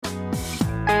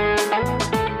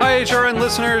HRN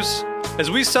listeners.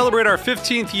 As we celebrate our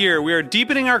 15th year, we are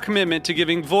deepening our commitment to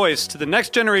giving voice to the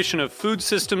next generation of food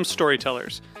systems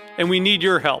storytellers, and we need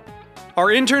your help. Our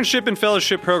internship and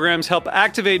fellowship programs help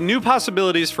activate new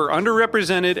possibilities for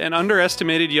underrepresented and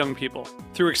underestimated young people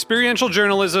through experiential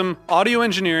journalism, audio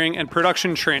engineering, and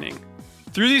production training.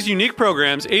 Through these unique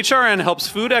programs, HRN helps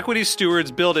food equity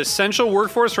stewards build essential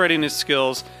workforce readiness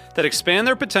skills that expand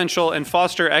their potential and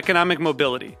foster economic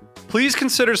mobility. Please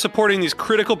consider supporting these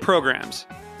critical programs.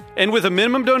 And with a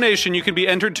minimum donation, you can be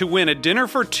entered to win a dinner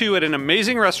for two at an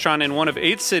amazing restaurant in one of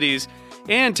 8 cities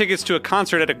and tickets to a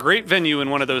concert at a great venue in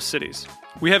one of those cities.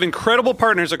 We have incredible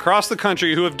partners across the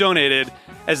country who have donated,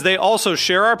 as they also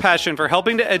share our passion for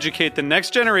helping to educate the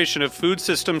next generation of food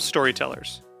systems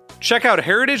storytellers. Check out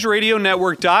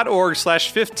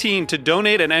heritageradionetwork.org/15 to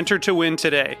donate and enter to win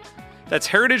today. That's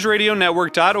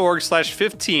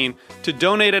heritageradionetwork.org/15 to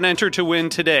donate and enter to win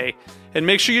today. And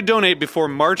make sure you donate before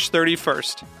March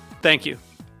 31st. Thank you.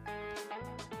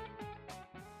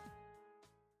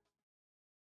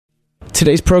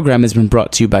 Today's program has been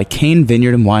brought to you by Cain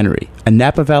Vineyard and Winery, a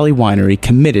Napa Valley winery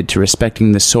committed to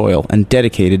respecting the soil and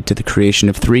dedicated to the creation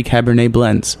of 3 Cabernet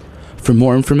blends. For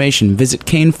more information, visit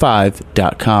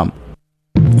Cain5.com.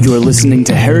 You're listening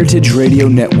to Heritage Radio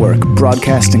Network,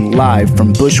 broadcasting live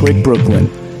from Bushwick, Brooklyn.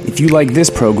 If you like this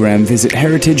program, visit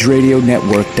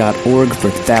heritageradionetwork.org for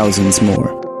thousands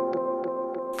more.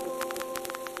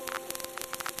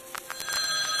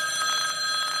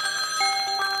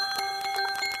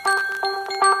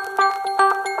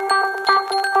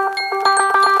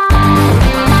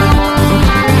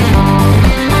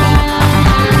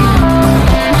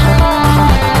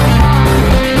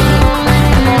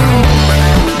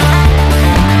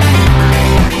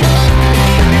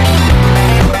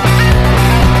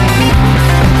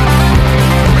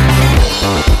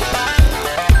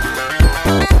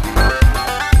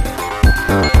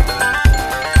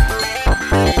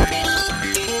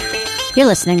 You're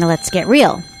listening to Let's Get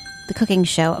Real, the cooking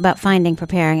show about finding,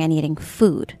 preparing, and eating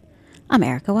food. I'm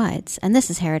Erica Wides, and this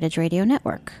is Heritage Radio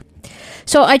Network.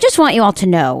 So I just want you all to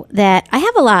know that I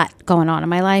have a lot going on in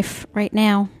my life right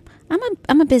now.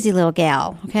 I'm a busy little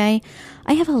gal, okay?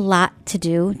 I have a lot to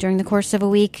do during the course of a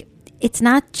week. It's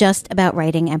not just about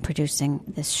writing and producing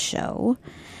this show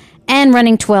and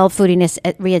running 12 foodiness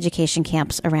re-education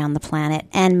camps around the planet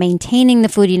and maintaining the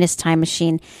foodiness time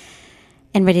machine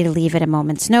and ready to leave at a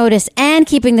moment's notice, and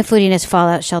keeping the Foodiness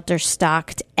Fallout Shelter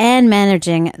stocked, and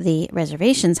managing the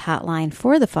reservations hotline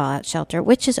for the Fallout Shelter,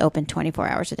 which is open 24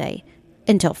 hours a day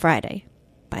until Friday,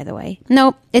 by the way.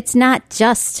 No, it's not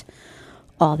just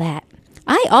all that.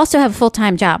 I also have a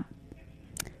full-time job.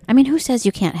 I mean, who says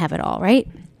you can't have it all, right?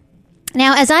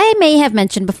 Now, as I may have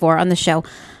mentioned before on the show,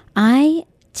 I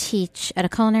teach at a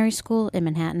culinary school in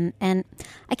Manhattan, and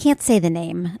I can't say the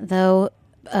name, though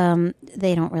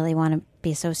they don't really want to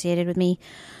be associated with me,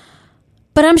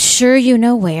 but I'm sure you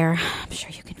know where. I'm sure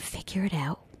you can figure it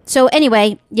out. So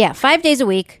anyway, 5 days a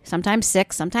week, sometimes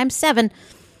 6, sometimes 7,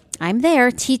 I'm there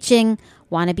teaching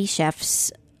wannabe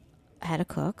chefs how to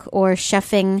cook, or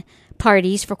chefing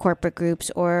parties for corporate groups,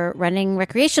 or running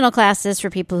recreational classes for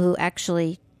people who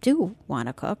actually do want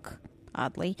to cook,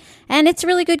 oddly. And it's a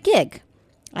really good gig.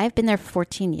 I've been there for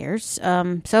 14 years,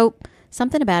 so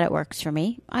something about it works for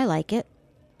me. I like it.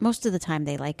 Most of the time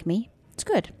they like me. It's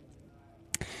good.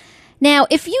 Now,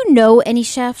 if you know any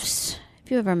chefs, if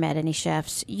you ever met any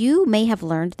chefs, you may have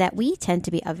learned that we tend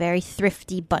to be a very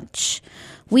thrifty bunch.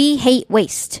 We hate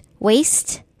waste.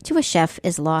 Waste to a chef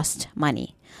is lost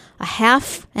money. A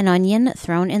half an onion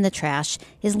thrown in the trash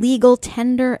is legal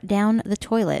tender down the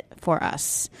toilet for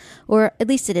us. Or at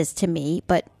least it is to me,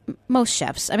 but most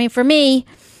chefs. I mean, for me,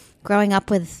 growing up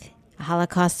with a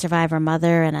Holocaust survivor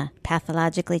mother and a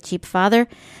pathologically cheap father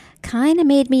kind of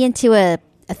made me into a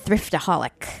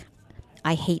thriftaholic.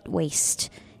 I hate waste.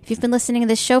 If you've been listening to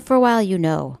this show for a while, you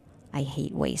know I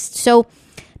hate waste. So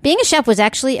being a chef was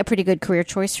actually a pretty good career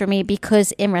choice for me,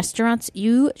 because in restaurants,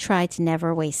 you try to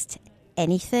never waste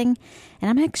anything,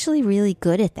 and I'm actually really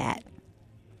good at that.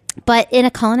 But in a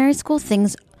culinary school,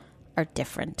 things are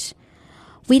different.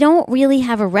 We don't really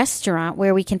have a restaurant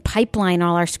where we can pipeline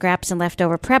all our scraps and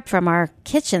leftover prep from our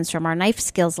kitchens, from our knife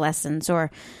skills lessons, or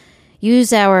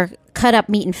use our cut up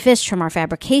meat and fish from our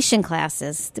fabrication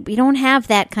classes. We don't have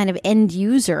that kind of end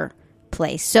user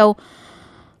place. So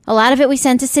a lot of it we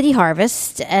send to City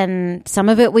Harvest, and some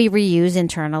of it we reuse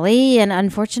internally. And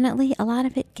unfortunately, a lot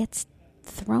of it gets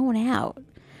thrown out,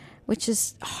 which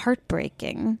is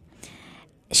heartbreaking.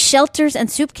 Shelters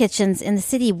and soup kitchens in the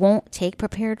city won't take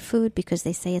prepared food because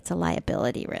they say it's a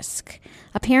liability risk.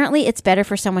 Apparently, it's better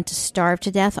for someone to starve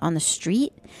to death on the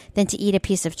street than to eat a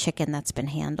piece of chicken that's been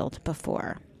handled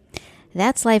before.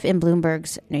 That's life in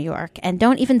Bloomberg's New York. And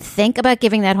don't even think about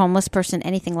giving that homeless person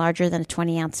anything larger than a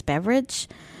 20-ounce beverage.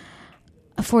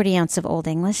 A 40-ounce of Old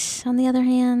English, on the other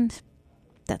hand,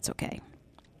 that's okay.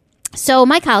 So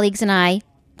my colleagues and I,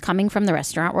 coming from the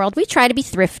restaurant world, we try to be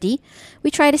thrifty.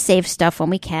 We try to save stuff when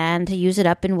we can, to use it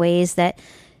up in ways that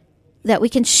we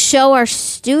can show our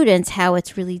students how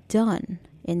it's really done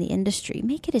in the industry.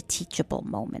 Make it a teachable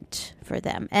moment for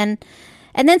them. And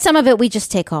then some of it we just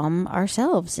take home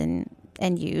ourselves and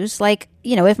use. Like,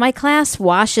 if my class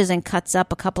washes and cuts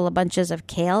up a couple of bunches of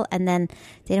kale and then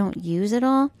they don't use it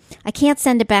all, I can't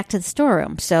send it back to the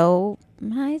storeroom. So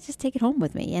I just take it home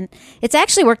with me. And it's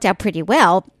actually worked out pretty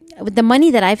well. With the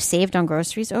money that I've saved on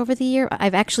groceries over the year,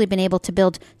 I've actually been able to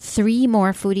build 3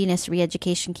 more foodiness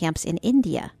re-education camps in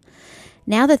India.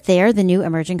 Now that they're the new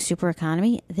emerging super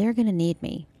economy, they're going to need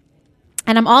me.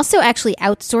 And I'm also actually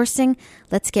outsourcing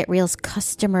Let's Get Real's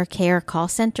customer care call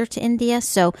center to India.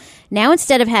 So now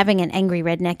instead of having an angry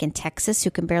redneck in Texas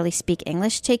who can barely speak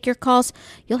English take your calls,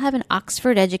 you'll have an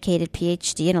Oxford-educated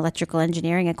PhD in electrical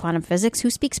engineering and quantum physics who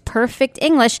speaks perfect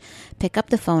English pick up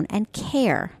the phone and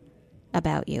care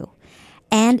about you.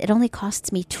 And it only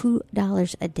costs me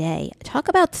 $2 a day. Talk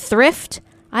about thrift.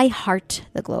 I heart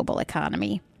the global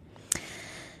economy.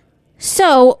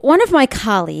 So one of my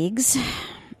colleagues,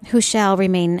 who shall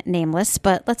remain nameless,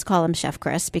 but let's call him Chef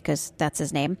Chris because that's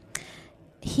his name,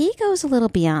 he goes a little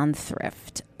beyond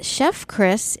thrift. Chef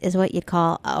Chris is what you'd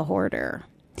call a hoarder.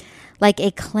 Like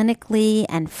a clinically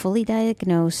and fully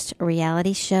diagnosed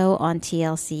reality show on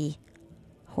TLC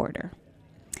hoarder.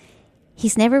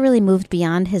 He's never really moved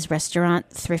beyond his restaurant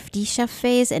thrifty chef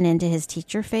phase and into his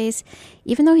teacher phase,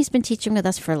 even though he's been teaching with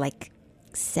us for like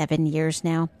 7 years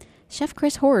now. Chef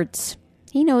Chris hoards.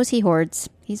 He knows he hoards.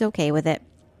 He's okay with it.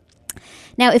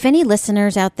 Now, if any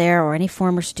listeners out there or any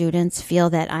former students feel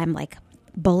that I'm like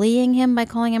bullying him by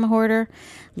calling him a hoarder,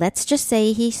 let's just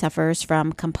say he suffers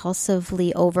from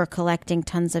compulsively over-collecting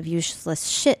tons of useless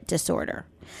shit disorder.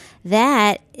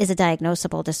 That is a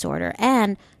diagnosable disorder,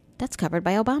 and that's covered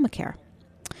by Obamacare.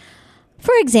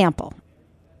 For example,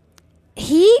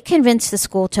 he convinced the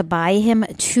school to buy him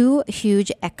 2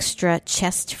 huge extra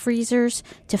chest freezers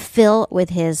to fill with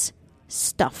his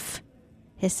stuff,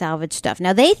 his salvage stuff.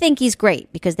 Now, they think he's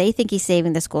great because they think he's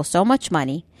saving the school so much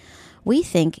money. We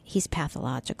think he's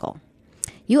pathological.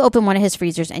 You open one of his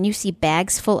freezers and you see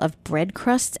bags full of bread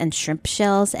crusts and shrimp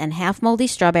shells and half-moldy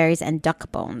strawberries and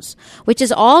duck bones, which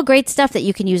is all great stuff that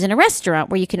you can use in a restaurant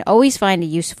where you can always find a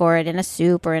use for it in a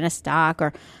soup or in a stock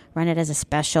or run it as a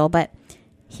special. But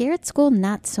here at school,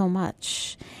 not so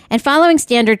much. And following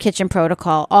standard kitchen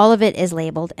protocol, all of it is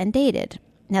labeled and dated.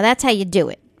 Now, that's how you do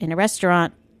it in a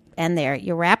restaurant. And there,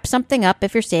 you wrap something up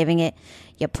if you're saving it,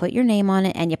 you put your name on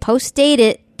it, and you post-date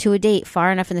it to a date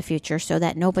far enough in the future so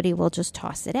that nobody will just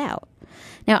toss it out.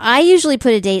 Now, I usually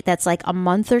put a date that's like a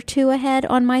month or 2 ahead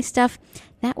on my stuff.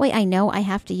 That way I know I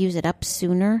have to use it up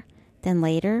sooner than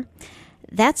later.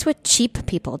 That's what cheap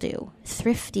people do,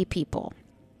 thrifty people.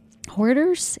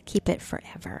 Hoarders keep it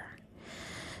forever.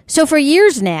 So for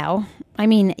years now,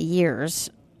 years,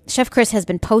 Chef Chris has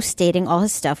been post-dating all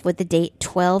his stuff with the date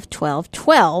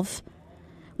 12/12/12,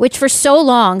 which for so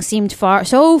long seemed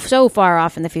so far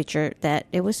off in the future that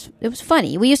it was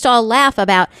funny. We used to all laugh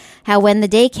about how when the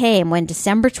day came, when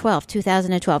December 12th,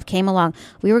 2012 came along,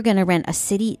 we were going to rent a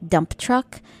city dump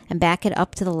truck and back it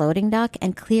up to the loading dock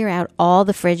and clear out all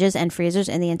the fridges and freezers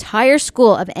in the entire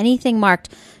school of anything marked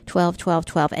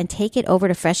 12/12/12 and take it over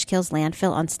to Fresh Kills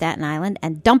landfill on Staten Island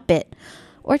and dump it,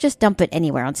 or just dump it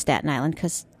anywhere on Staten Island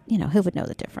because, who would know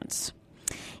the difference?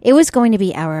 It was going to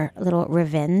be our little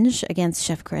revenge against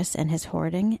Chef Chris and his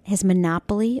hoarding, his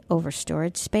monopoly over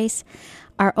storage space,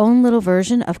 our own little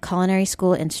version of culinary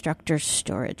school instructors'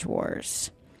 storage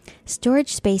wars.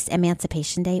 Storage Space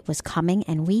Emancipation Day was coming,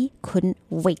 and we couldn't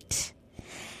wait.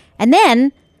 And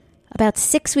then, about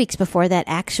 6 weeks before that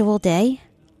actual day,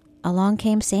 along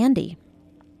came Sandy.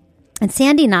 And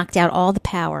Sandy knocked out all the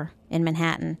power in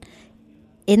Manhattan,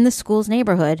 in the school's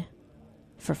neighborhood,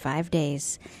 for 5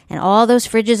 days. And all those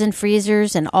fridges and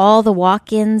freezers and all the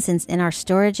walk-ins in our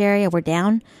storage area were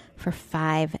down for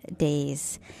 5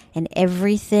 days. And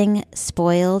everything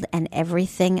spoiled and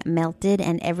everything melted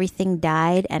and everything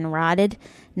died and rotted.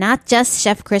 Not just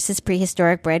Chef Chris's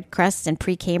prehistoric bread crusts and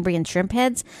pre-Cambrian shrimp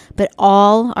heads, but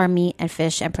all our meat and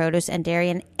fish and produce and dairy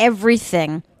and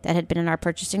everything that had been in our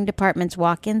purchasing department's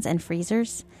walk-ins and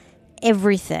freezers.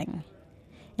 Everything.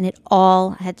 And it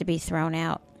all had to be thrown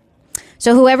out.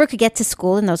 So whoever could get to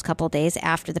school in those couple days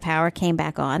after the power came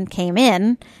back on came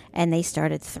in, and they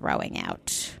started throwing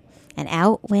out. And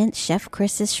out went Chef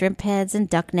Chris's shrimp heads and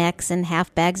duck necks and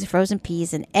half bags of frozen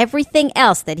peas and everything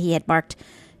else that he had marked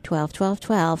 12, 12,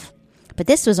 12. But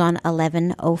this was on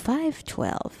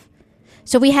 11/05/12.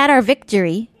 So we had our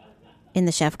victory in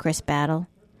the Chef Chris battle,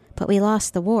 but we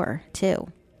lost the war, too.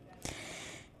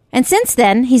 And since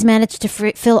then, he's managed to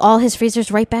fill all his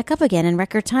freezers right back up again in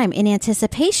record time in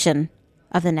anticipation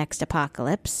of the next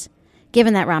apocalypse,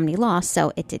 given that Romney lost,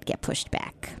 so it did get pushed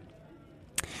back.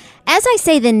 As I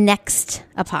say the next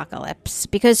apocalypse,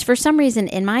 because for some reason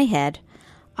in my head,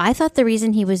 I thought the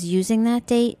reason he was using that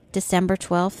date, December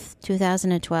 12th,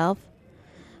 2012,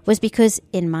 was because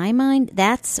in my mind,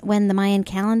 that's when the Mayan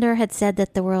calendar had said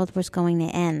that the world was going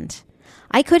to end.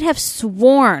 I could have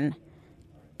sworn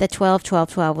that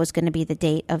 12/12/12 was going to be the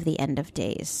date of the end of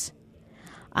days.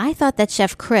 I thought that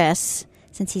Chef Chris,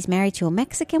 since he's married to a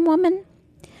Mexican woman,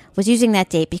 was using that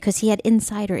date because he had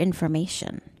insider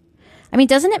information. I mean,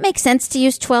 doesn't it make sense to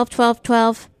use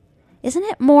 12/12/12? Isn't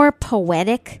it more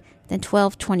poetic than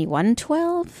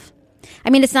 12/21/12? I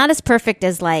mean, it's not as perfect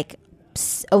as like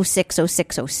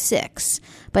 06/06/06.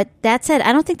 But that said,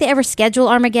 I don't think they ever schedule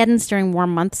Armageddons during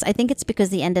warm months. I think it's because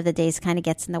the end of the days kind of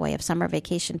gets in the way of summer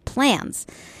vacation plans.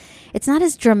 It's not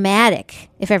as dramatic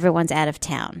if everyone's out of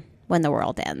town when the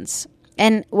world ends.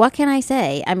 And what can I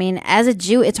say? I mean, as a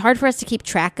Jew, it's hard for us to keep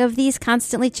track of these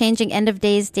constantly changing end of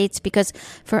days dates because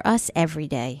for us, every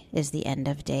day is the end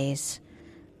of days.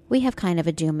 We have kind of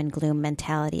a doom and gloom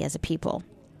mentality as a people.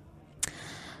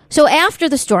 So after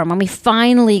the storm, when we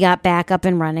finally got back up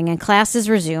and running and classes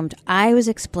resumed, I was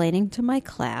explaining to my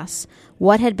class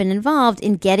what had been involved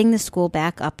in getting the school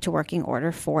back up to working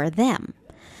order for them.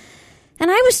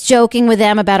 And I was joking with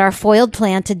them about our foiled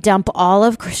plan to dump all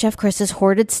of Chef Chris's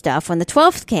hoarded stuff when the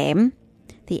 12th came,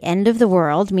 the end of the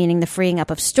world, meaning the freeing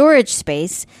up of storage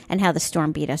space, and how the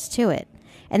storm beat us to it.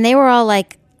 And they were all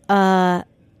like,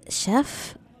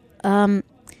 Chef,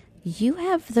 you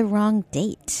have the wrong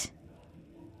date.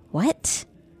 What?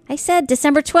 I said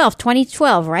December 12th,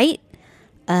 2012, right?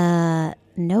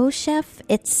 No, Chef.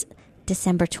 It's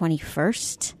December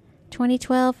 21st,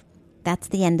 2012. That's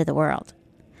the end of the world.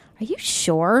 Are you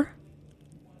sure?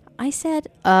 I said,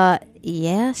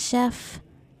 yeah, Chef.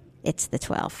 It's the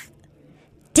 12th.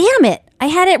 Damn it! I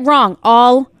had it wrong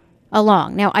all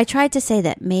along. Now, I tried to say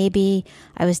that maybe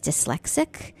I was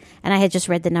dyslexic and I had just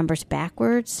read the numbers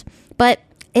backwards, but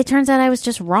it turns out I was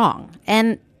just wrong.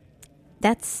 And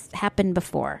that's happened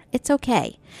before. It's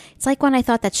okay. It's like when I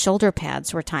thought that shoulder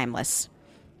pads were timeless.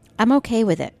 I'm okay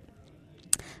with it.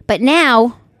 But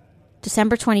now,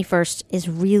 December 21st is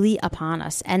really upon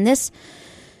us, and this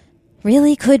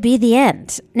really could be the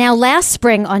end. Now, last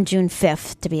spring, on June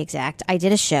 5th, to be exact, I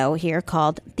did a show here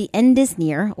called The End is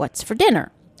Near, What's for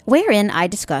Dinner?, wherein I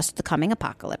discussed the coming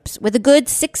apocalypse with a good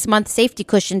 6-month safety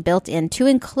cushion built in to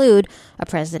include a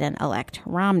President-elect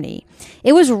Romney.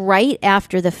 It was right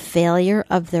after the failure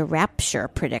of the rapture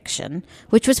prediction,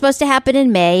 which was supposed to happen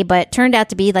in May, but turned out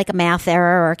to be like a math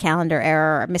error or a calendar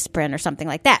error or a misprint or something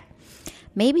like that.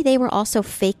 Maybe they were also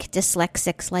fake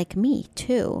dyslexics like me,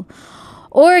 too.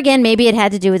 Or again, maybe it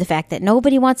had to do with the fact that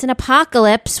nobody wants an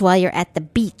apocalypse while you're at the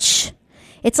beach.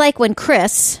 It's like when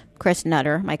Chris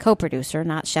Nutter, my co-producer,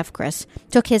 not Chef Chris,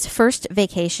 took his first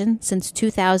vacation since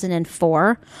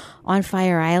 2004 on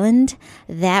Fire Island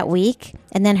that week,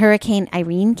 and then Hurricane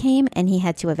Irene came, and he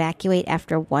had to evacuate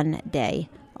after one day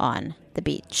on the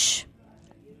beach.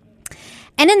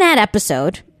 And in that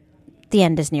episode, The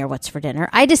End is Near, What's for Dinner,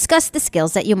 I discussed the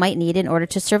skills that you might need in order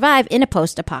to survive in a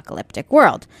post-apocalyptic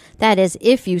world. That is,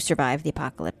 if you survive the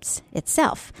apocalypse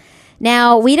itself.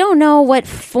 Now, we don't know what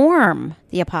form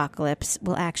the apocalypse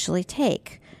will actually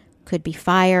take. Could be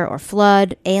fire or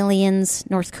flood, aliens,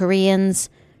 North Koreans,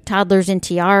 toddlers in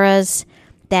tiaras,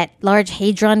 that large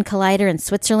Hadron Collider in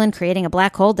Switzerland creating a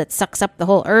black hole that sucks up the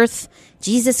whole Earth.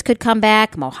 Jesus could come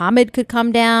back. Mohammed could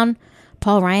come down.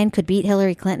 Paul Ryan could beat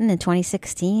Hillary Clinton in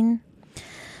 2016.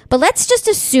 But let's just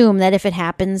assume that if it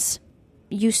happens,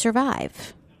 you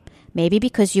survive. Maybe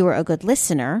because you were a good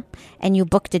listener and you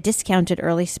booked a discounted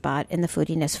early spot in the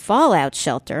Foodiness Fallout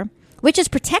Shelter, which is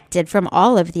protected from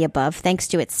all of the above thanks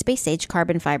to its space-age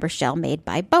carbon fiber shell made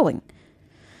by Boeing.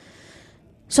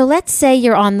 So let's say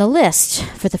you're on the list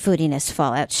for the Foodiness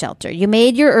Fallout Shelter. You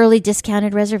made your early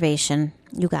discounted reservation.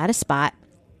 You got a spot.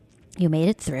 You made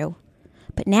it through.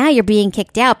 But now you're being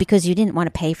kicked out because you didn't want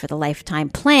to pay for the lifetime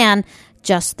plan,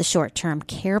 just the short-term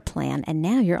care plan. And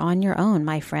now you're on your own,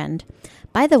 my friend.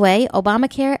 By the way,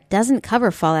 Obamacare doesn't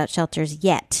cover fallout shelters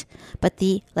yet, but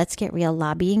the Let's Get Real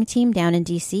lobbying team down in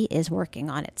D.C. is working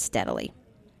on it steadily.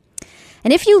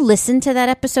 And if you listened to that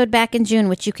episode back in June,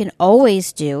 which you can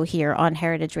always do here on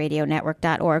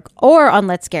heritageradionetwork.org or on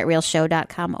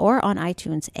letsgetrealshow.com or on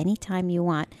iTunes anytime you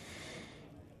want,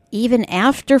 even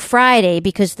after Friday,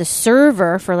 because the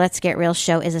server for Let's Get Real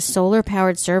Show is a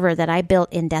solar-powered server that I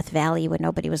built in Death Valley when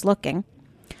nobody was looking,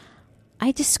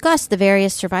 I discussed the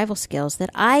various survival skills that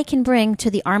I can bring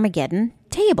to the Armageddon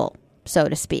table, so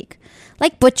to speak,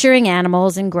 like butchering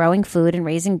animals and growing food and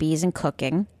raising bees and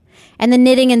cooking, and the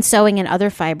knitting and sewing and other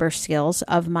fiber skills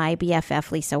of my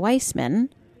BFF Lisa Weissman,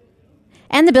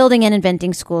 and the building and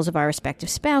inventing schools of our respective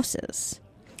spouses.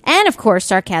 And, of course,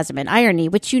 sarcasm and irony,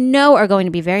 which you know are going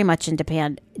to be very much in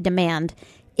demand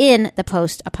in the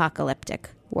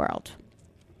post-apocalyptic world.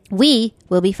 We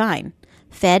will be fine,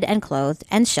 fed and clothed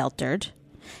and sheltered,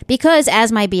 because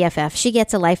as my BFF, she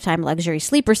gets a lifetime luxury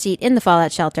sleeper seat in the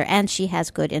fallout shelter, and she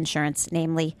has good insurance,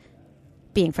 namely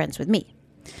being friends with me.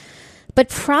 But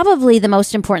probably the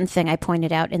most important thing I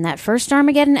pointed out in that first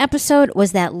Armageddon episode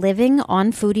was that living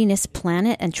on Foodiness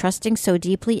Planet and trusting so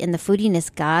deeply in the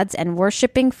foodiness gods and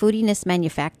worshiping foodiness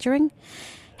manufacturing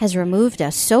has removed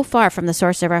us so far from the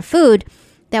source of our food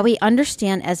that we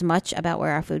understand as much about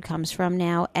where our food comes from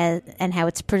now and how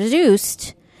it's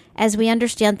produced as we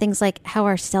understand things like how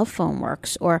our cell phone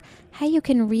works, or how you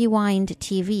can rewind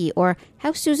TV, or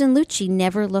how Susan Lucci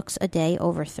never looks a day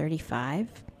over 35.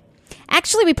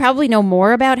 Actually, we probably know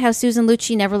more about how Susan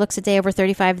Lucci never looks a day over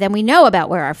 35 than we know about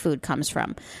where our food comes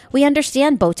from. We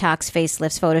understand Botox,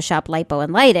 facelifts, Photoshop, lipo,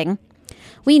 and lighting.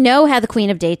 We know how the Queen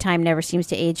of Daytime never seems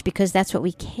to age because that's what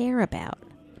we care about.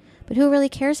 But who really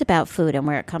cares about food and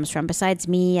where it comes from besides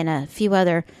me and a few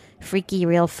other freaky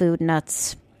real food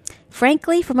nuts?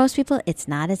 Frankly, for most people, it's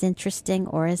not as interesting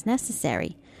or as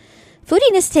necessary.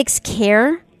 Foodiness takes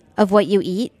care of what you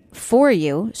eat for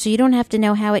you, so you don't have to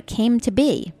know how it came to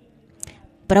be.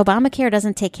 But Obamacare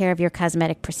doesn't take care of your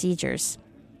cosmetic procedures.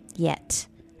 Yet.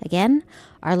 Again,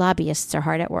 our lobbyists are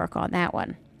hard at work on that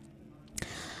one.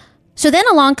 So then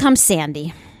along comes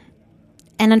Sandy.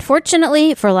 And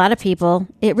unfortunately, for a lot of people,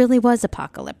 it really was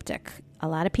apocalyptic. A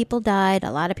lot of people died.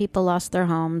 A lot of people lost their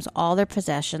homes, all their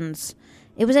possessions.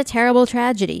 It was a terrible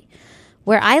tragedy.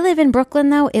 Where I live in Brooklyn,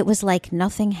 though, it was like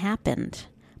nothing happened.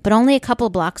 But only a couple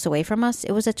blocks away from us,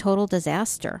 it was a total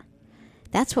disaster.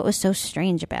 That's what was so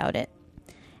strange about it.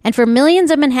 And for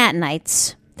millions of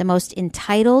Manhattanites, the most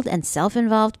entitled and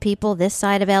self-involved people this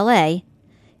side of LA,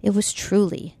 it was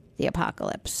truly the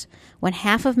apocalypse. When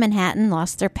half of Manhattan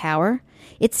lost their power,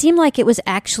 it seemed like it was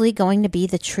actually going to be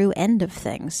the true end of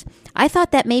things. I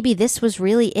thought that maybe this was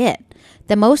really it.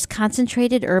 The most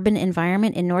concentrated urban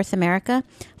environment in North America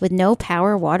with no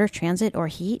power, water, transit, or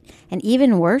heat, and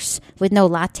even worse, with no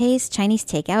lattes, Chinese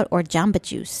takeout, or Jamba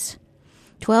Juice.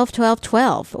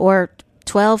 12-12-12, or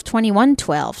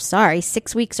 12-21-12. Sorry,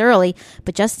 6 weeks early,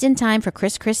 but just in time for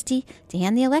Chris Christie to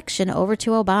hand the election over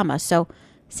to Obama. So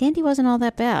Sandy wasn't all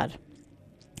that bad.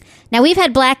 Now, we've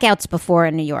had blackouts before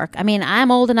in New York. I mean,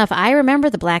 I'm old enough. I remember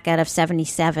the blackout of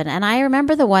 77, and I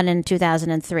remember the one in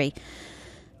 2003.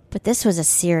 But this was a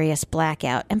serious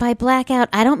blackout. And by blackout,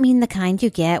 I don't mean the kind you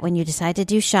get when you decide to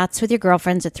do shots with your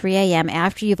girlfriends at 3 a.m.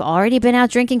 after you've already been out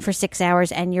drinking for 6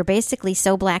 hours and you're basically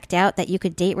so blacked out that you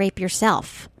could date rape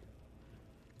yourself.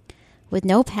 With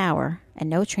no power and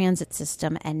no transit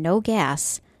system and no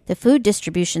gas, the food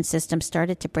distribution system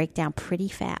started to break down pretty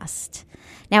fast.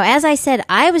 Now, as I said,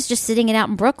 I was just sitting out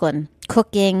in Brooklyn,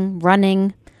 cooking,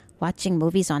 running, watching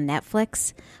movies on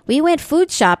Netflix. We went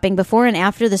food shopping before and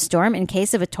after the storm in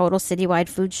case of a total citywide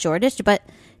food shortage, but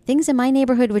things in my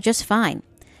neighborhood were just fine.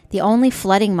 The only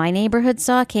flooding my neighborhood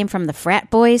saw came from the frat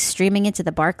boys streaming into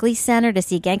the Barclays Center to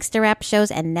see gangster rap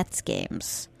shows and Nets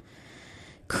games.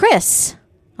 Chris,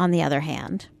 on the other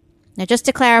hand, now just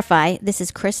to clarify, this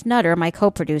is Chris Nutter, my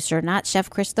co-producer, not Chef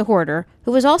Chris the Hoarder,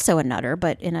 who was also a nutter,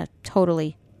 but in a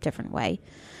totally different way.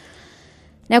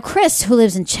 Now, Chris, who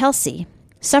lives in Chelsea,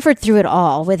 suffered through it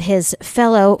all with his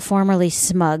fellow formerly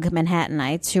smug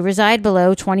Manhattanites who reside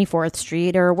below 24th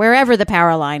Street or wherever the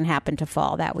power line happened to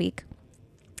fall that week.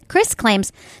 Chris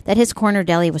claims that his corner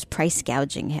deli was price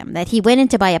gouging him, that he went in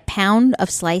to buy a pound of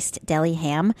sliced deli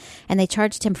ham and they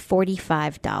charged him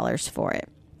 $45 for it.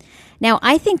 Now,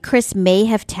 I think Chris may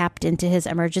have tapped into his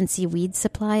emergency weed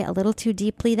supply a little too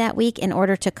deeply that week in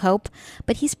order to cope,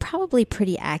 but he's probably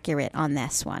pretty accurate on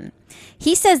this one.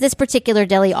 He says this particular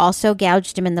deli also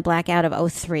gouged him in the blackout of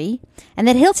 2003, and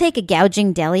that he'll take a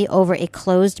gouging deli over a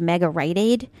closed mega Rite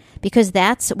Aid, because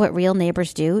that's what real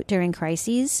neighbors do during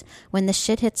crises. When the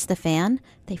shit hits the fan,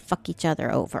 they fuck each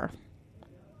other over.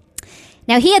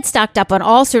 Now, he had stocked up on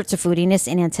all sorts of foodiness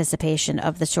in anticipation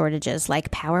of the shortages,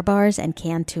 like power bars and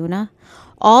canned tuna,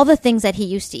 all the things that he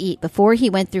used to eat before he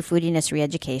went through foodiness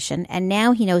re-education, and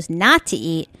now he knows not to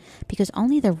eat because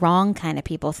only the wrong kind of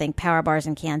people think power bars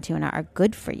and canned tuna are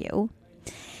good for you.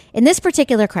 In this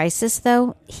particular crisis,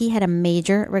 though, he had a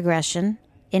major regression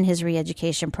in his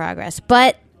re-education progress,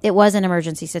 but it was an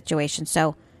emergency situation,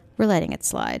 so we're letting it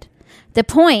slide. The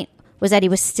point was that he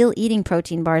was still eating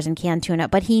protein bars and canned tuna,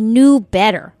 but he knew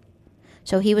better.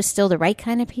 So he was still the right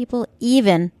kind of people,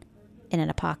 even in an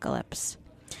apocalypse.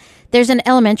 There's an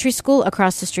elementary school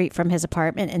across the street from his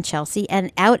apartment in Chelsea,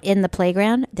 and out in the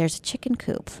playground, there's a chicken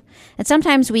coop. And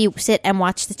sometimes we sit and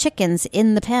watch the chickens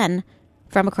in the pen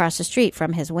from across the street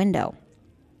from his window.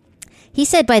 He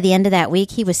said by the end of that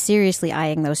week, he was seriously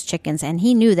eyeing those chickens, and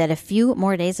he knew that a few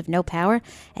more days of no power,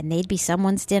 and they'd be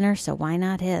someone's dinner, so why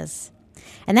not his?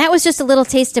 And that was just a little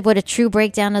taste of what a true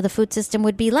breakdown of the food system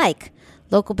would be like.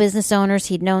 Local business owners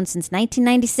he'd known since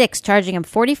 1996 charging him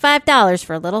 $45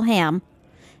 for a little ham,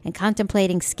 and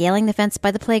contemplating scaling the fence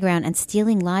by the playground and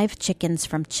stealing live chickens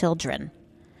from children.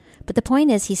 But the point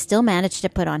is, he still managed to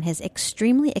put on his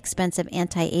extremely expensive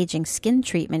anti-aging skin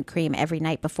treatment cream every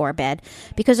night before bed,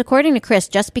 because according to Chris,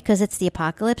 just because it's the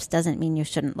apocalypse doesn't mean you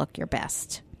shouldn't look your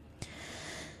best.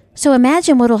 So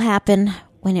imagine what'll happen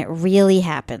when it really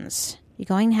happens. You're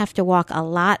going to have to walk a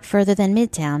lot further than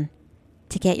Midtown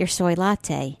to get your soy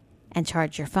latte and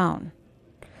charge your phone.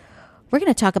 We're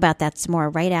going to talk about that some more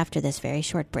right after this very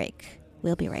short break.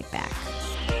 We'll be right back.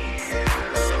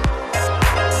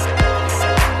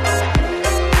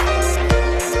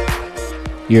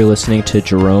 You're listening to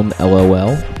Jerome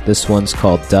LOL. This one's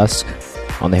called Dusk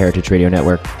on the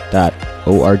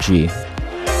heritageradionetwork.org.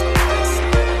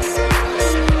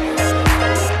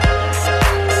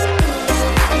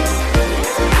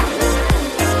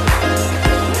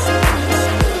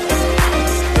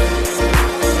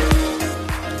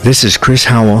 This is Chris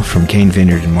Howell from Cane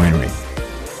Vineyard and Winery.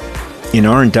 In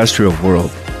our industrial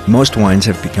world, most wines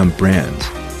have become brands,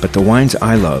 but the wines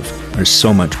I love are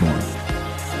so much more.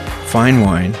 Fine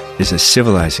wine is a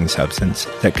civilizing substance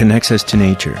that connects us to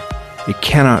nature. It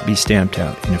cannot be stamped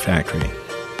out in a factory.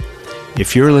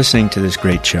 If you're listening to this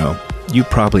great show, you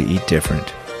probably eat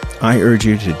different. I urge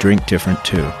you to drink different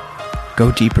too.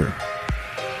 Go deeper.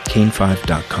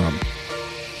 Cane5.com.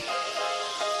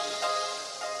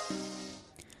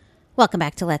 Welcome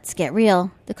back to Let's Get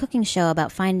Real, the cooking show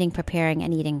about finding, preparing,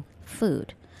 and eating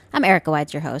food. I'm Erica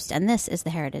Wides, your host, and this is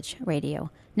the Heritage Radio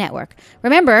Network.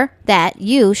 Remember that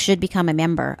you should become a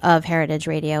member of Heritage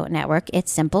Radio Network.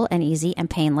 It's simple and easy and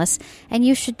painless, and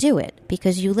you should do it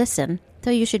because you listen,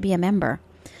 so you should be a member.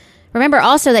 Remember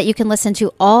also that you can listen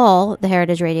to all the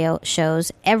Heritage Radio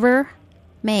shows ever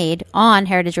made on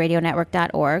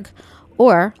heritageradionetwork.org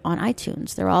or on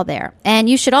iTunes. They're all there. And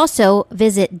you should also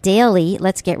visit daily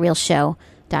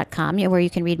letsgetrealshow.com, where you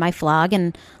can read my vlog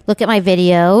and look at my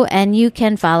video, and you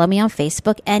can follow me on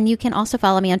Facebook, and you can also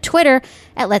follow me on Twitter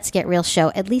at Let's Get Real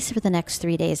Show, at least for the next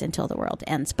 3 days until the world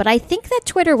ends. But I think that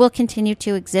Twitter will continue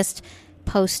to exist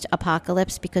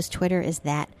post-apocalypse because Twitter is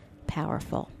that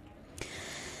powerful.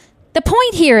 The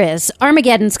point here is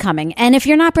Armageddon's coming, and if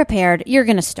you're not prepared, you're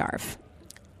going to starve.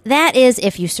 That is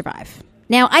if you survive.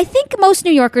 Now, I think most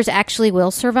New Yorkers actually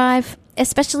will survive,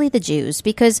 especially the Jews,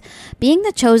 because being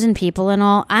the chosen people and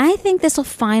all, I think this will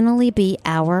finally be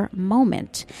our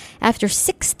moment. After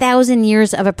 6,000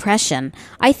 years of oppression,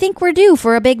 I think we're due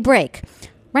for a big break.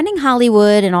 Running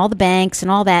Hollywood and all the banks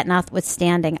and all that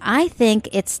notwithstanding, I think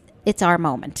it's our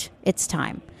moment. It's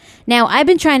time. Now, I've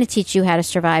been trying to teach you how to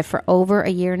survive for over a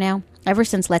year now, ever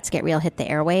since Let's Get Real hit the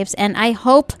airwaves, and I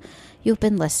hope you've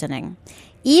been listening.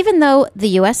 Even though the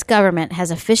U.S. government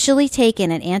has officially taken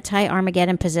an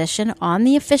anti-Armageddon position on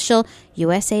the official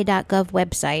USA.gov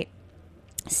website,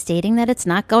 stating that it's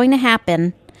not going to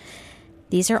happen,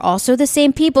 these are also the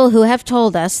same people who have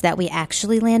told us that we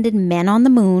actually landed men on the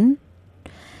moon,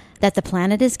 that the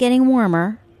planet is getting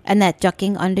warmer, and that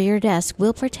ducking under your desk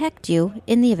will protect you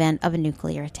in the event of a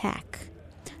nuclear attack.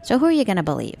 So who are you going to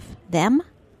believe? Them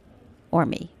or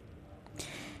me?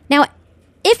 Now,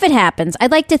 if it happens, I'd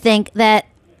like to think that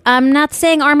I'm not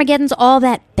saying Armageddon's all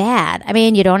that bad. I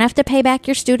mean, you don't have to pay back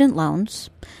your student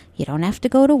loans. You don't have to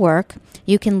go to work.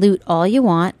 You can loot all you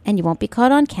want, and you won't be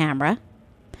caught on camera.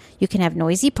 You can have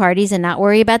noisy parties and not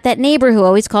worry about that neighbor who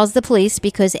always calls the police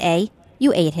because A,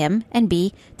 you ate him, and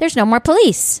B, there's no more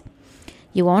police.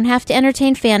 You won't have to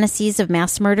entertain fantasies of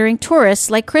mass murdering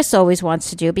tourists like Chris always wants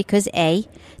to do because A,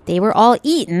 they were all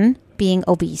eaten, being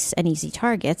obese and easy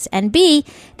targets, and B,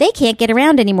 they can't get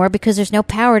around anymore because there's no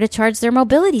power to charge their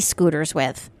mobility scooters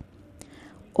with.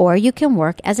 Or you can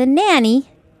work as a nanny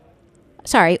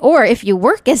or if you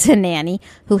work as a nanny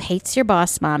who hates your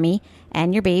boss, mommy,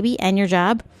 and your baby and your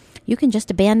job, you can just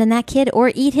abandon that kid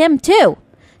or eat him too.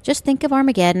 Just think of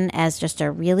Armageddon as just a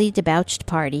really debauched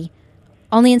party.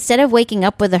 Only instead of waking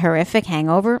up with a horrific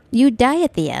hangover, you die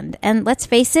at the end. And let's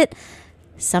face it,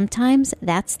 sometimes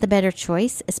that's the better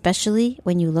choice, especially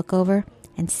when you look over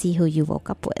and see who you woke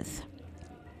up with.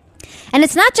 And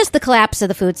it's not just the collapse of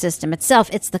the food system itself,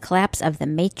 it's the collapse of the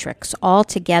matrix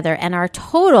altogether and our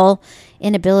total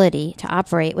inability to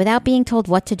operate without being told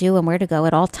what to do and where to go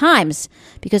at all times.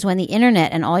 Because when the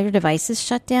internet and all your devices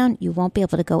shut down, you won't be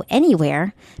able to go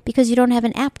anywhere because you don't have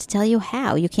an app to tell you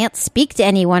how. You can't speak to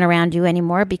anyone around you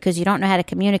anymore because you don't know how to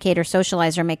communicate or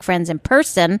socialize or make friends in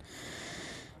person.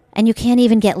 And you can't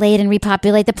even get laid and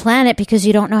repopulate the planet because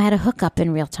you don't know how to hook up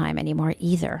in real time anymore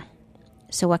either.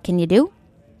 So what can you do?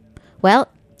 Well,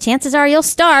 chances are you'll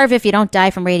starve if you don't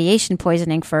die from radiation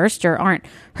poisoning first or aren't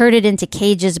herded into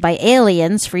cages by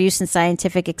aliens for use in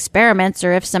scientific experiments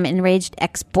or if some enraged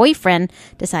ex-boyfriend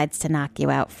decides to knock you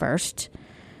out first.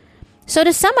 So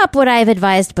to sum up what I've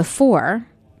advised before,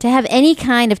 to have any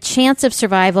kind of chance of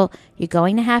survival, you're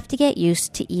going to have to get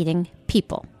used to eating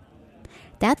people.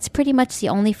 That's pretty much the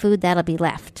only food that'll be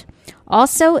left.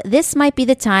 Also, this might be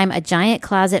the time a giant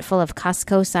closet full of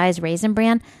Costco-sized Raisin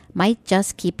Bran might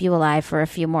just keep you alive for a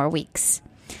few more weeks.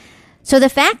 So the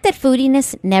fact that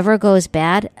foodiness never goes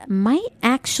bad might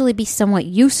actually be somewhat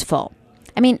useful.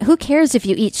 I mean, who cares if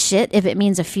you eat shit if it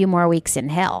means a few more weeks in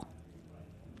hell?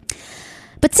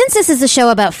 But since this is a show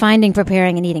about finding,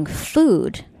 preparing, and eating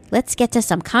food, let's get to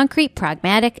some concrete,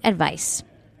 pragmatic advice.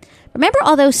 Remember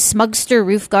all those smugster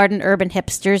roof garden urban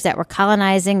hipsters that were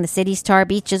colonizing the city's tar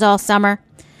beaches all summer?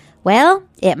 Well,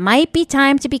 it might be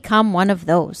time to become one of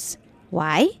those.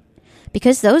 Why?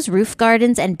 Because those roof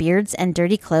gardens and beards and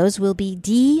dirty clothes will be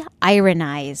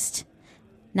de-ironized.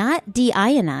 Not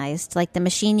de-ionized, like the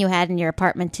machine you had in your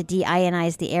apartment to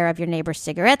de-ionize the air of your neighbor's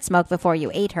cigarette smoke before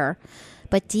you ate her,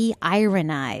 but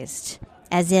de-ironized,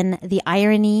 as in the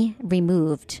irony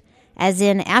removed. As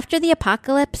in, after the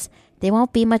apocalypse, there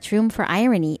won't be much room for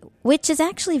irony, which is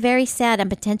actually very sad and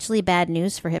potentially bad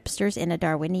news for hipsters in a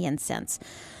Darwinian sense.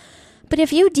 But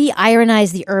if you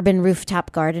de-ironize the urban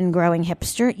rooftop garden growing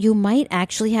hipster, you might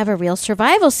actually have a real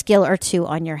survival skill or two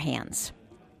on your hands.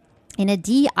 In a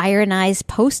de-ironized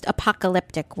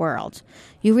post-apocalyptic world,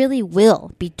 you really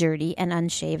will be dirty and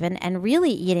unshaven and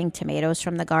really eating tomatoes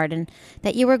from the garden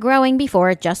that you were growing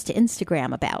before just to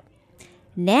Instagram about.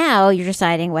 Now you're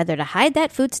deciding whether to hide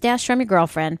that food stash from your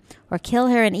girlfriend or kill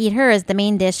her and eat her as the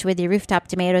main dish with your rooftop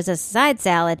tomatoes as a side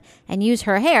salad and use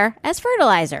her hair as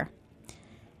fertilizer.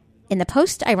 In the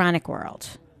post-ironic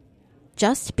world,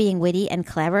 just being witty and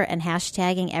clever and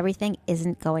hashtagging everything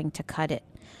isn't going to cut it.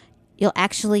 You'll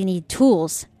actually need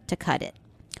tools to cut it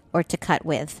or to cut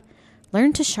with.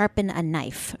 Learn to sharpen a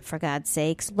knife, for God's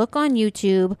sakes. Look on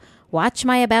YouTube. Watch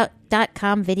my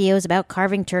About.com videos about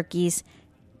carving turkeys.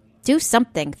 Do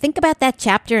something. Think about that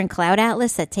chapter in Cloud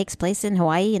Atlas that takes place in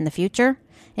Hawaii in the future.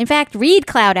 In fact, read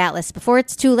Cloud Atlas before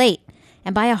it's too late.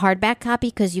 And buy a hardback copy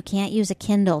because you can't use a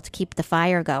Kindle to keep the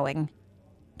fire going.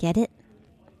 Get it?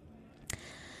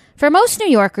 For most New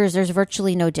Yorkers, there's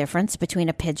virtually no difference between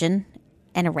a pigeon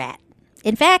and a rat.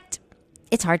 In fact,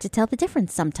 it's hard to tell the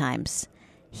difference sometimes.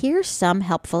 Here's some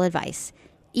helpful advice.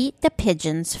 Eat the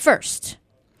pigeons first.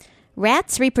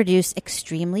 Rats reproduce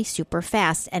extremely super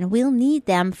fast, and we'll need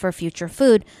them for future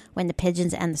food when the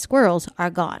pigeons and the squirrels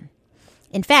are gone.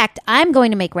 In fact, I'm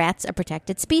going to make rats a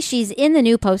protected species in the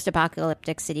new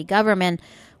post-apocalyptic city government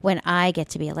when I get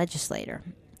to be a legislator.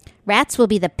 Rats will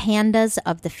be the pandas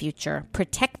of the future,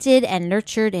 protected and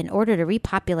nurtured in order to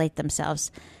repopulate themselves.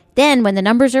 Then, when the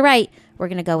numbers are right, we're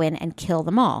going to go in and kill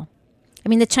them all. I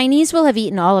mean, the Chinese will have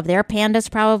eaten all of their pandas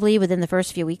probably within the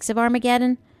first few weeks of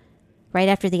Armageddon, right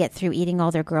after they get through eating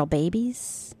all their girl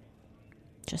babies.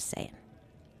 Just saying.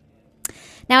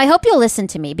 Now, I hope you'll listen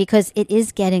to me because it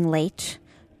is getting late.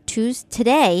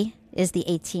 Today is the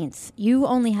 18th. You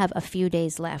only have a few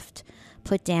days left.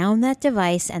 Put down that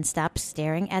device and stop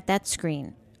staring at that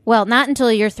screen. Well, not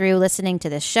until you're through listening to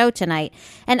this show tonight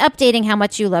and updating how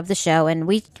much you love the show and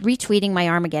retweeting my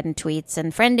Armageddon tweets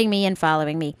and friending me and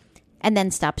following me, and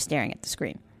then stop staring at the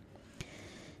screen.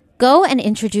 Go and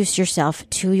introduce yourself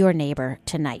to your neighbor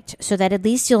tonight so that at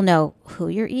least you'll know who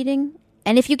you're eating.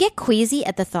 And if you get queasy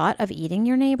at the thought of eating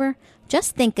your neighbor,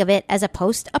 just think of it as a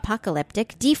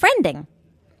post-apocalyptic defriending.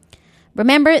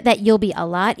 Remember that you'll be a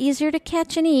lot easier to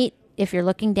catch and eat if you're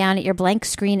looking down at your blank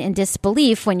screen in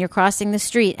disbelief when you're crossing the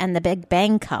street and the big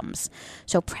bang comes.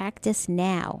 So practice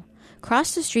now.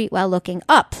 Cross the street while looking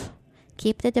up.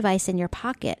 Keep the device in your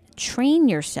pocket. Train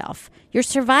yourself. Your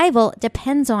survival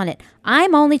depends on it.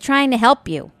 I'm only trying to help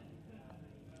you.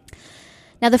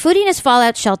 Now, the Foodiness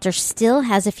Fallout Shelter still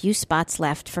has a few spots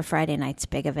left for Friday night's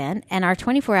big event, and our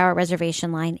 24-hour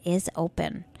reservation line is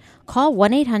open. Call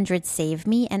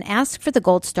 1-800-SAVE-ME and ask for the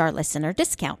Gold Star listener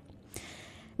discount.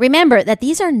 Remember that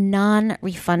these are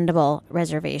non-refundable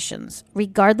reservations.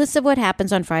 Regardless of what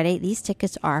happens on Friday, these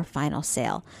tickets are final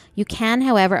sale. You can,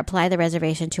 however, apply the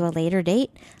reservation to a later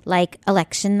date, like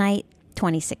Election Night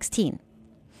 2016.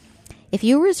 If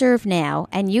you reserve now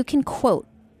and you can quote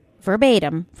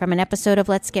verbatim from an episode of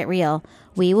Let's Get Real,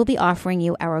 we will be offering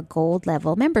you our gold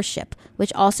level membership,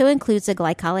 which also includes a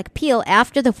glycolic peel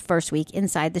after the first week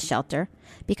inside the shelter,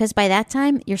 because by that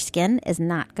time, your skin is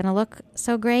not going to look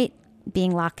so great,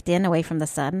 being locked in away from the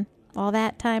sun all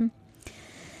that time.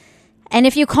 And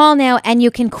if you call now and you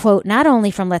can quote not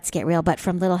only from Let's Get Real, but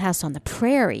from Little House on the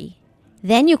Prairie,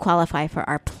 then you qualify for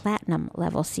our platinum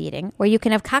level seating, where you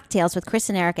can have cocktails with Chris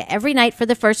and Erica every night for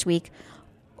the first week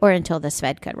or until the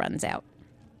Svedka runs out.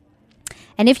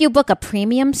 And if you book a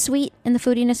premium suite in the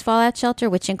Foodiness Fallout Shelter,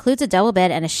 which includes a double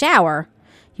bed and a shower,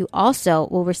 you also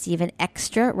will receive an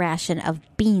extra ration of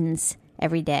beans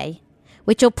every day,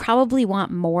 which you'll probably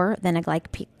want more than a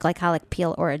glycolic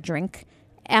peel or a drink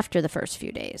after the first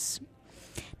few days.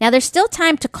 Now, there's still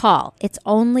time to call. It's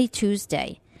only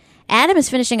Tuesday. Adam is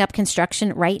finishing up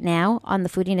construction right now on the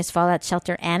Foodiness Fallout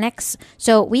Shelter Annex,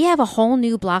 so we have a whole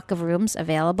new block of rooms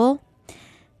available.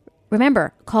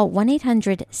 Remember, call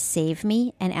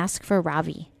 1-800-SAVE-ME and ask for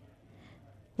Ravi.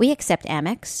 We accept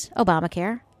Amex,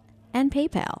 Obamacare, and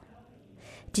PayPal.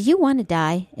 Do you want to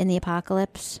die in the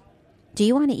apocalypse? Do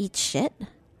you want to eat shit?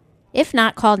 If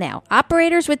not, call now.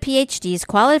 Operators with PhDs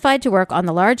qualified to work on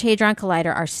the Large Hadron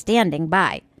Collider are standing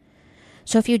by.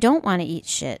 So if you don't want to eat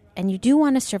shit and you do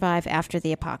want to survive after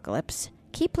the apocalypse,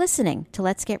 keep listening to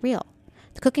Let's Get Real,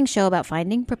 the cooking show about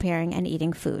finding, preparing, and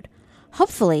eating food.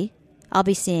 Hopefully, I'll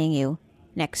be seeing you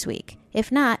next week.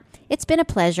 If not, it's been a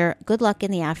pleasure. Good luck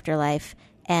in the afterlife,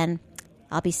 and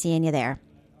I'll be seeing you there.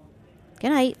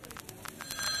 Good night.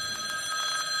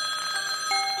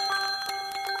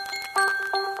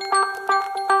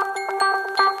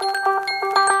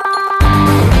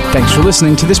 Thanks for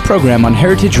listening to this program on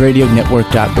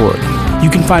heritageradionetwork.org. You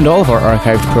can find all of our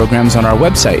archived programs on our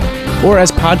website or as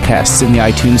podcasts in the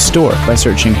iTunes Store by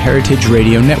searching Heritage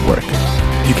Radio Network.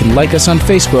 You can like us on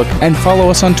Facebook and follow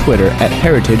us on Twitter at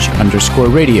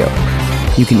 @heritage_radio.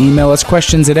 You can email us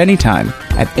questions at any time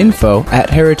at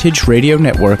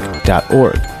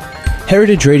info@heritageradionetwork.org.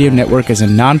 Heritage Radio Network is a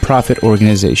non-profit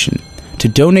organization. To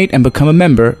donate and become a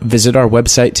member, visit our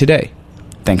website today.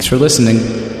 Thanks for listening.